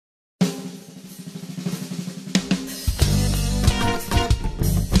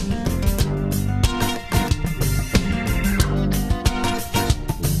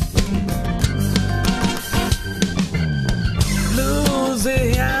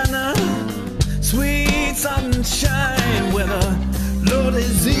sunshine when the load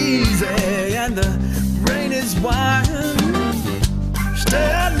is easy and the rain is wine.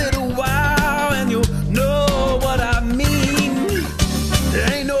 Stay a little while and you'll know what I mean.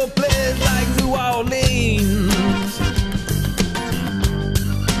 There ain't no place like New Orleans.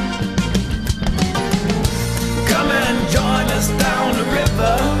 Come and join us down the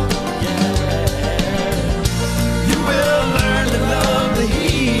river. You will learn to love the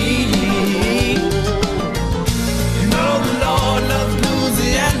heat. You know the Lord loves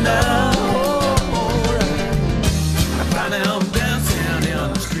Louisiana. I find him dancing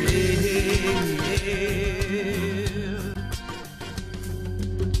in the street.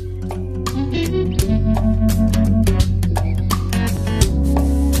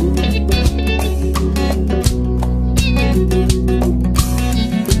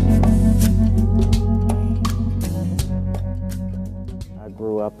 I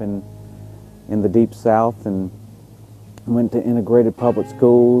grew up in the Deep South and went to integrated public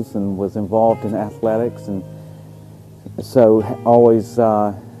schools and was involved in athletics, and so always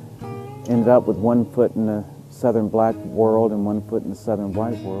ended up with one foot in the southern black world and one foot in the southern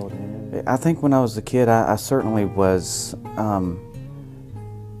white world. I think when I was a kid, I certainly was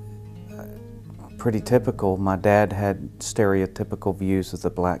pretty typical. My dad had stereotypical views of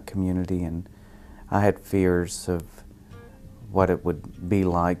the black community, and I had fears of what it would be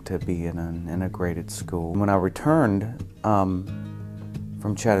like to be in an integrated school. When I returned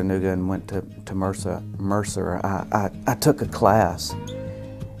from Chattanooga and went to Mercer, I took a class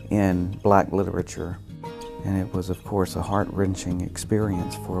in black literature, and it was, of course, a heart-wrenching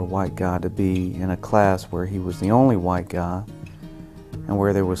experience for a white guy to be in a class where he was the only white guy and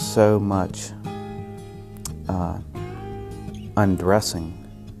where there was so much undressing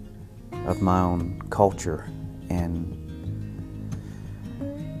of my own culture. And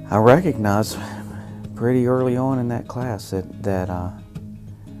I recognized pretty early on in that class that I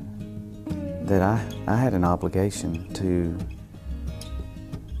had an obligation to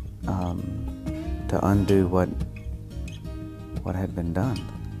undo what had been done,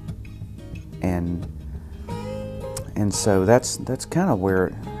 and so that's kind of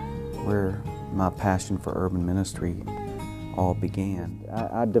where my passion for urban ministry all began.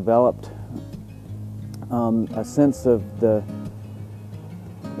 I developed a sense of the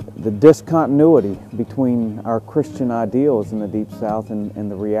discontinuity between our Christian ideals in the Deep South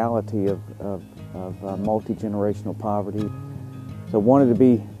and the reality of multi-generational poverty. So I wanted to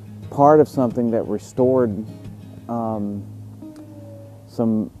be part of something that restored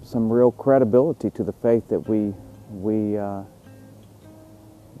some real credibility to the faith that we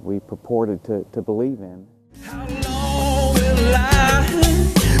purported to believe in. How long will I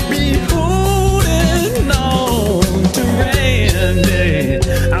be holding on to Randy?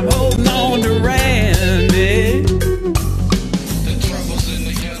 I'm holding on to Randy. The troubles in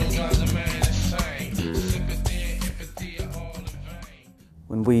the ghetto drives a man insane. Sympathy and empathy are all in vain.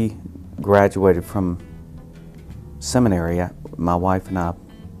 When we graduated from seminary, my wife and I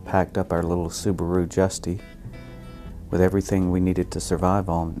packed up our little Subaru Justy with everything we needed to survive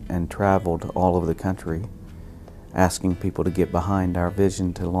on and traveled all over the country, asking people to get behind our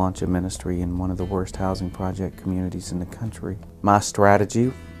vision to launch a ministry in one of the worst housing project communities in the country. My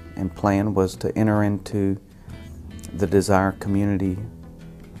strategy and plan was to enter into the Desire community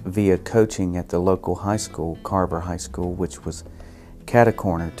via coaching at the local high school, Carver High School, which was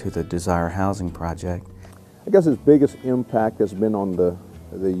catacorner to the Desire Housing Project. I guess its biggest impact has been on the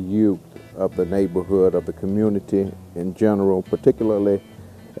youth of the neighborhood, of the community in general, particularly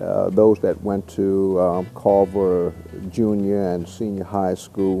those that went to Carver Junior and Senior High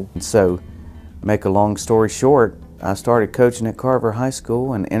School. And so, make a long story short, I started coaching at Carver High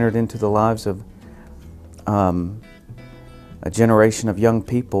School and entered into the lives of a generation of young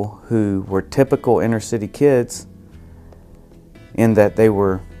people who were typical inner city kids in that they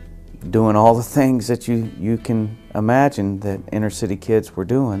were doing all the things that you can imagine that inner city kids were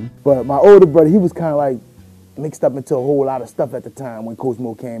doing. But my older brother, he was kind of like mixed up into a whole lot of stuff at the time when Coach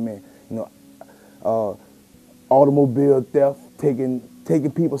Mo came in. You know, automobile theft, taking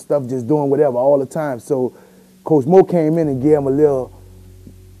people's stuff, just doing whatever all the time. So Coach Mo came in and gave him a little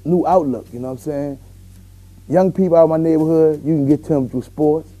new outlook, you know what I'm saying? Young people out of my neighborhood, you can get to them through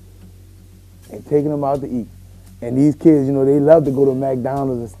sports and taking them out to eat. And these kids, you know, they love to go to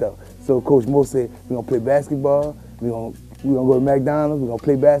McDonald's and stuff. So Coach Mo said, we're gonna play basketball, we're gonna go to McDonald's, we're gonna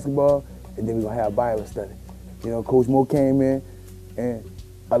play basketball, and then we're gonna have Bible study. You know, Coach Mo came in and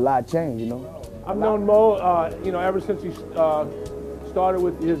a lot changed, you know. I've known Mo, you know, ever since he started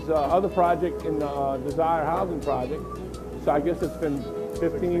with his other project in the Desire Housing Project. So I guess it's been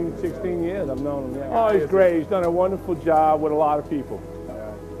 15, 16 years I've known him. Yeah. Oh, he's great. He's done a wonderful job with a lot of people.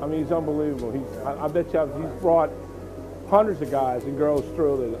 I mean, he's unbelievable. I bet you he's brought hundreds of guys and girls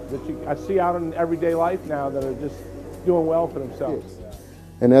through that I see out in everyday life now that are just doing well for themselves.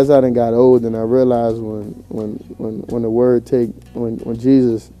 And as I then got older, and I realized when the word when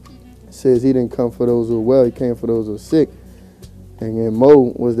Jesus says he didn't come for those who are well, he came for those who are sick. And then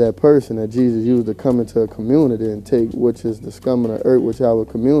Mo was that person that Jesus used to come into a community and take, which is the scum of the earth, which our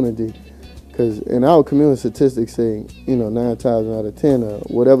community. Because in our community, statistics say, 9 times out of 10, or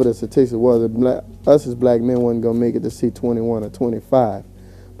whatever the statistics was, us as black men wasn't going to make it to see 21 or 25.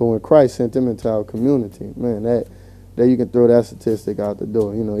 But when Christ sent them into our community, man, that you can throw that statistic out the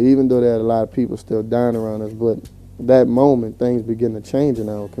door. Even though there are a lot of people still dying around us, but that moment, things begin to change in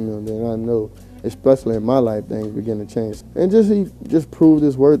our community. And I know, especially in my life, things begin to change. And he just proved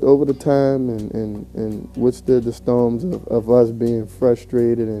his worth over the time and withstood the storms of us being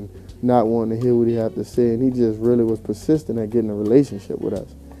frustrated and not wanting to hear what he had to say. And he just really was persistent at getting a relationship with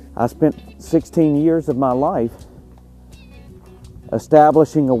us. I spent 16 years of my life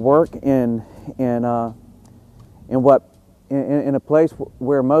establishing a work in a place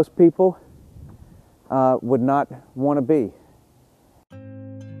where most people would not want to be.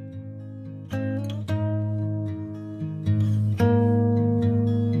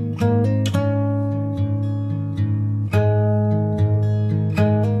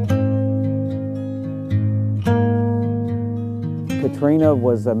 Katrina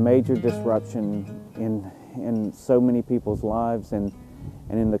was a major disruption in so many people's lives and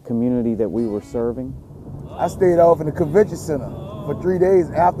in the community that we were serving. I stayed off in the convention center for 3 days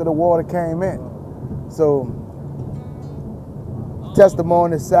after the water came in. So,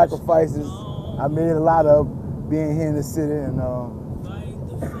 testimonies, sacrifices, I made a lot of being here in the city and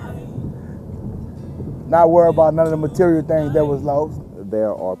not worry about none of the material things that was lost.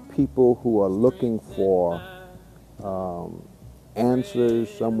 There are people who are looking for answers,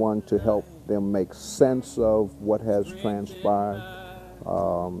 someone to help them make sense of what has transpired.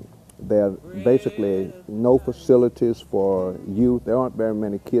 There are basically no facilities for youth. There aren't very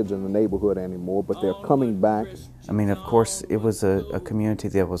many kids in the neighborhood anymore, but they're coming back. I mean, of course, it was a community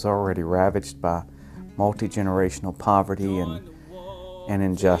that was already ravaged by multi-generational poverty and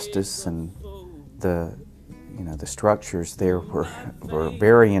injustice, and the structures there were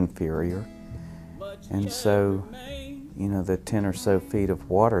very inferior. And so, the 10 or so feet of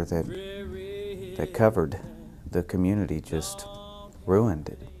water that covered the community just ruined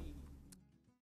it.